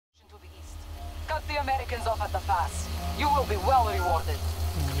Americans off at the pass. You will be well rewarded.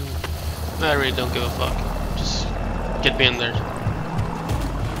 I really don't give a fuck. Just get me in there.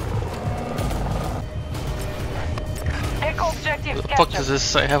 Echo objective What the fuck is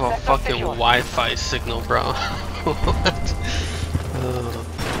this? I have a fucking Wi-Fi signal, bro. What?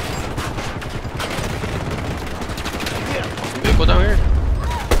 Vehicle down here?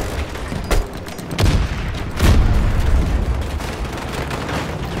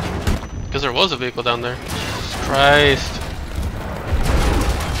 Because there was a vehicle down there. Jesus Christ.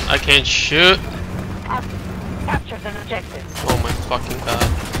 I can't shoot. Captured an objective. Oh my fucking god.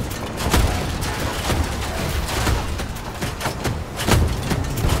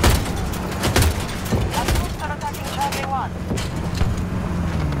 Are attacking Charlie 1.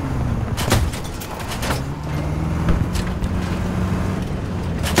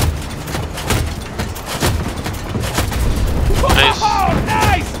 Nice. Oh,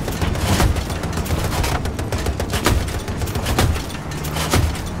 nice!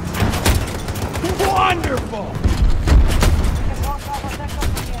 Wonderful!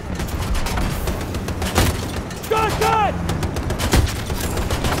 Good, good!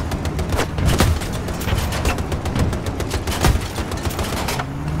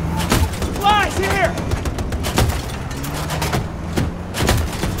 Flies here!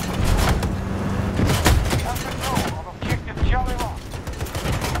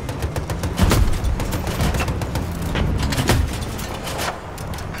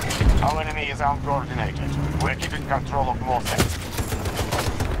 Our enemy is uncoordinated. We're keeping control of more things.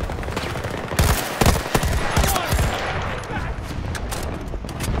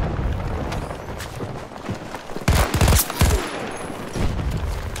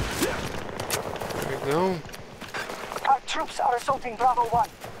 There we go. Our troops are assaulting Bravo 1.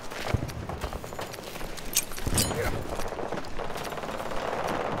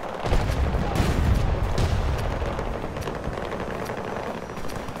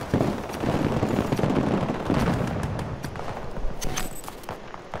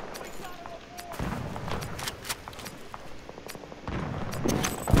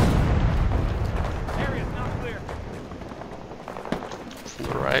 From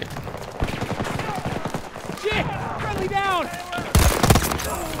the right. Shit! Friendly down!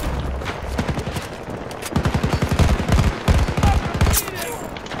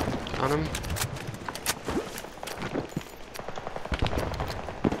 On him.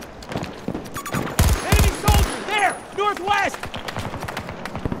 Enemy soldier! There! Northwest!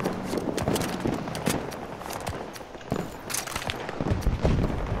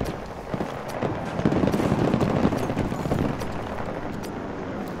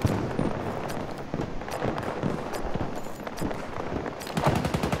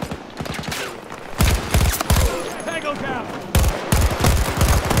 Tango down!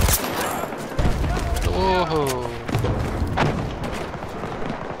 Whoa.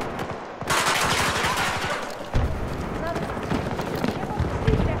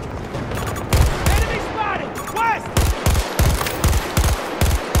 Enemy spotted! West!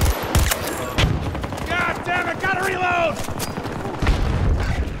 God damn it! Gotta reload!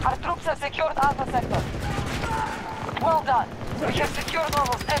 Our troops have secured Alpha Sector. Well done. We have secured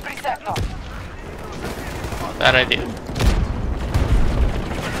almost every sector. Bad idea.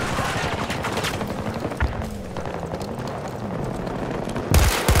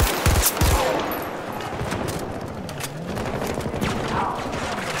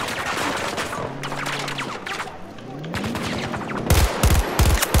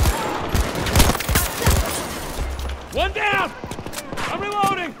 One down! I'm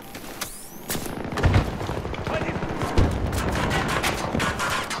reloading!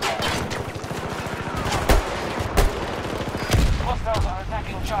 Hostiles are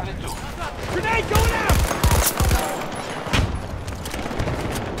attacking Charlie 2. Grenade going out!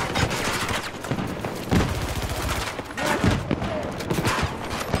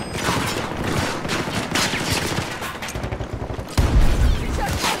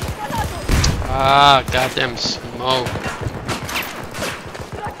 Ah, goddamn smoke.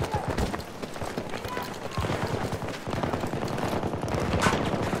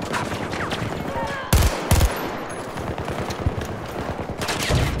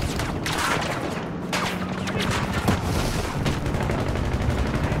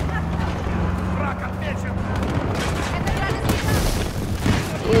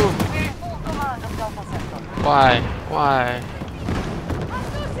 Why? Why?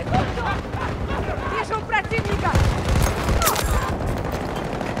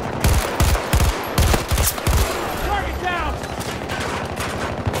 Target down!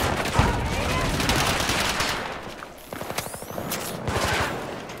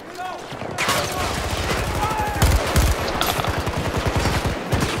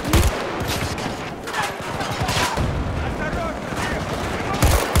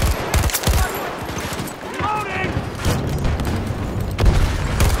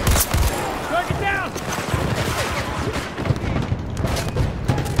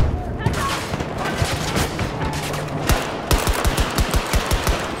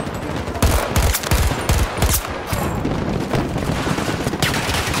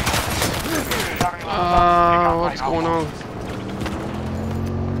 going on?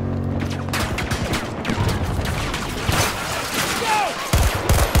 Go!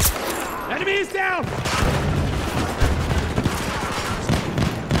 Enemy is down!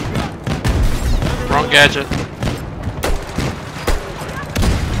 Wrong gadget.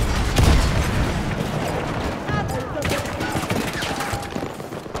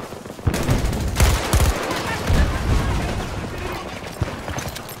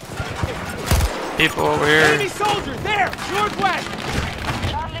 People over here. Enemy soldier! There! Northwest!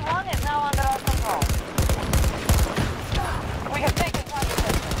 Charlie 1 is now under our control. We have taken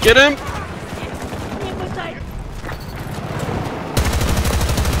Charlie. Get him!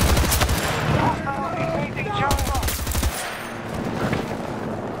 Facing Charlie 1.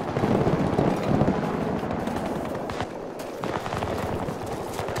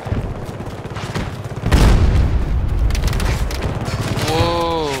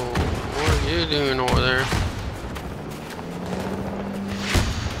 Whoa, what are you doing over there?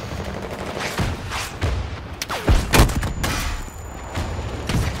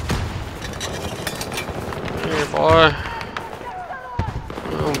 Here, boy. I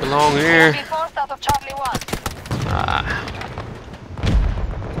don't belong here. Be forced out of Charlie 1. Ah,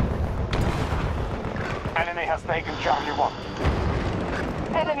 Enemy has taken Charlie 1.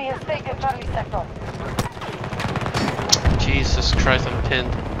 Enemy has taken Charlie sector. Jesus Christ, I'm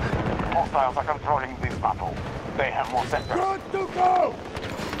pinned. Hostiles are controlling this battle. They have more sectors. Good to go!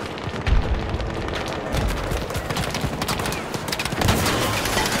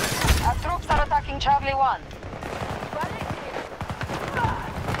 Our troops are attacking Charlie 1.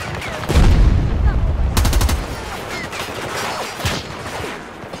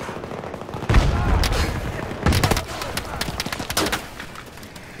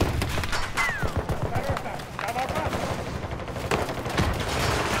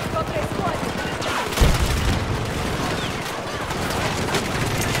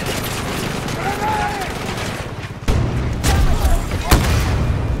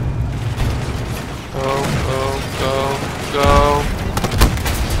 Go.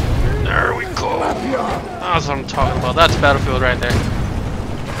 There we go. That's what I'm talking about. That's Battlefield right there.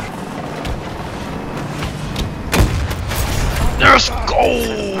 Let's go!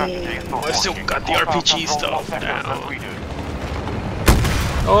 I still got the RPG stuff now.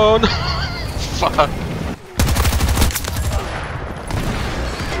 Oh no! Fuck.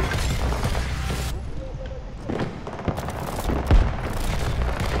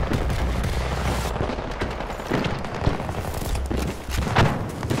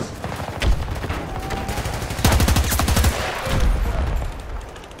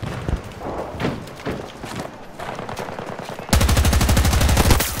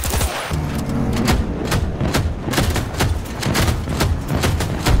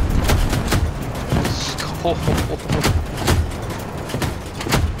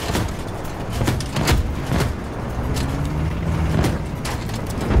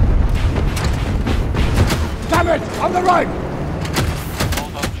 Damn it! On the right!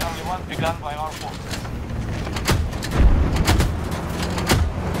 Hold on, Charlie 1 begun by our forces.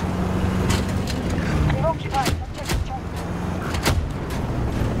 We've occupied objective Charlie.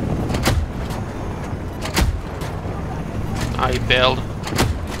 I bailed.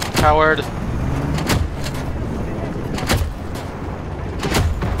 Coward.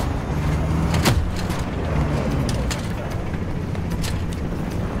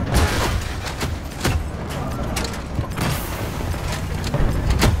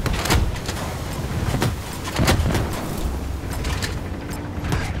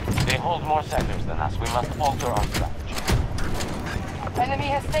 They hold more sectors than us. We must alter our strategy. Enemy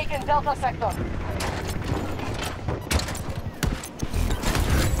has taken Delta sector.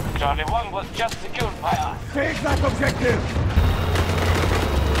 Charlie 1 was just secured by us. Take that objective!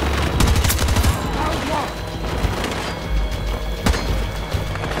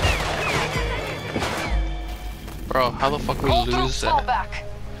 Bro, how the fuck we All lose troops fall that? back.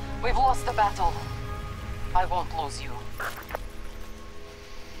 We've lost the battle. I won't lose you.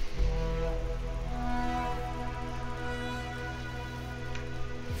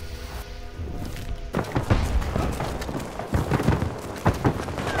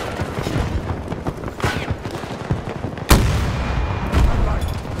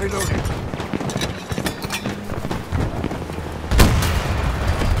 Reloading.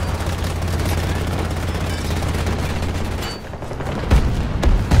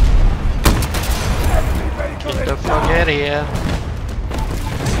 Get the fuck out of here.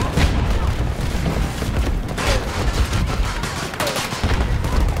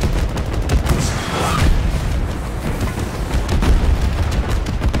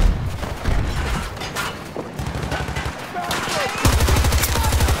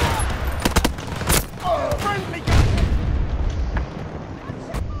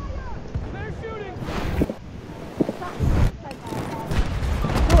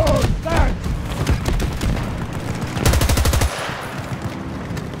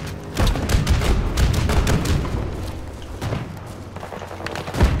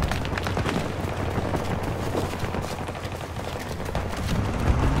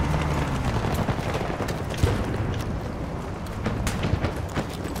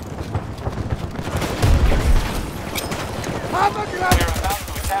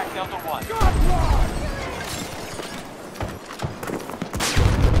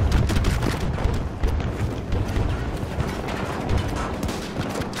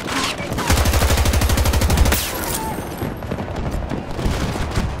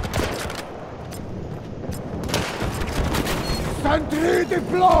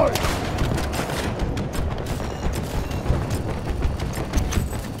 deployed!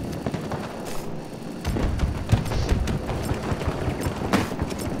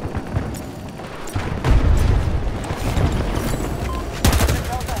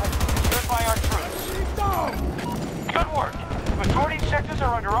 Secured by our troops. Good work. Majority sectors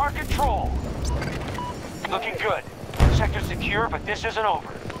are under our control. Looking good. Sector secure, but this isn't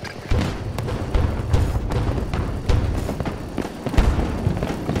over.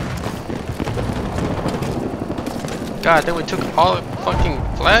 God, then we took all the fucking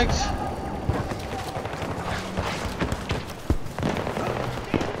flags?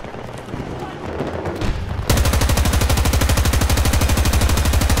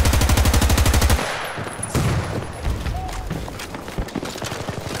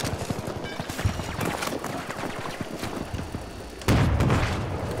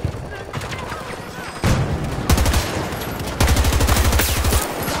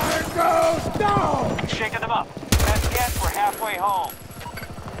 Shaking them up. Best guess, we're halfway home.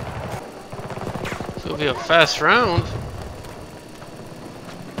 So it'll be a fast round.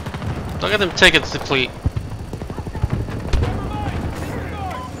 Look at them tickets deplete.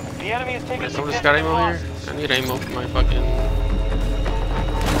 The enemy is taking Someone's got ammo here? I need ammo for my fucking...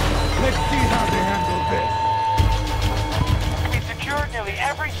 Let's see how they handle this. We secured nearly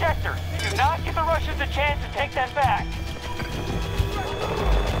every sector. Do not give the Russians a chance to take that back.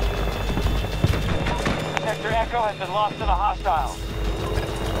 Sector Echo has been lost to the hostiles.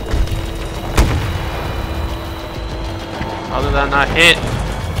 How did that not hit?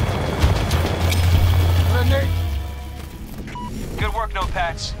 Good work,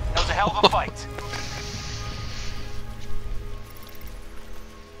 Notepads. That was a hell of a fight.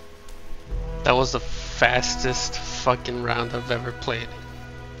 That was the fastest fucking round I've ever played.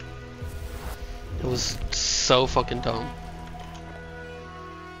 It was so fucking dumb.